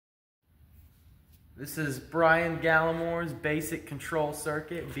This is Brian Gallimore's basic control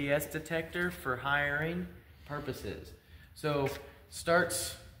circuit BS detector for hiring purposes. So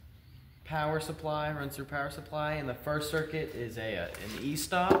starts power supply, runs through power supply, and the first circuit is an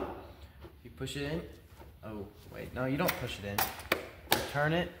estop. You push it in. Oh wait, no, you don't push it in. You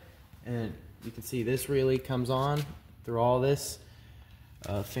turn it, and you can see this relay comes on through all this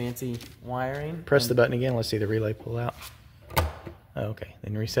fancy wiring. Press the button again. Let's see the relay pull out. Oh, okay,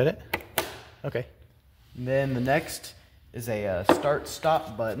 then reset it. Okay. Then the next is a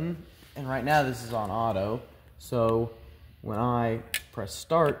start-stop button, and right now this is on auto. So when I press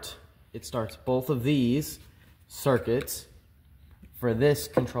start, it starts both of these circuits for this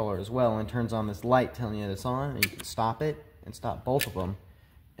controller as well, and turns on this light telling you that it's on, and you can stop it and stop both of them.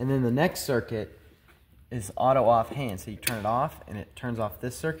 And then the next circuit is auto off hand, so you turn it off and it turns off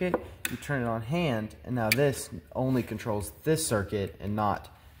this circuit. You turn it on hand, and now this only controls this circuit and not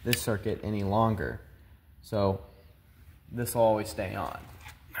this circuit any longer. So this will always stay on.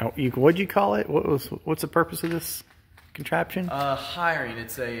 Now, what'd you call it? What's the purpose of this contraption? Hiring.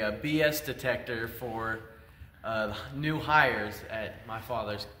 It's a BS detector for new hires at my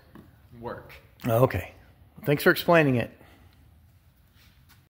father's work. Okay. Thanks for explaining it.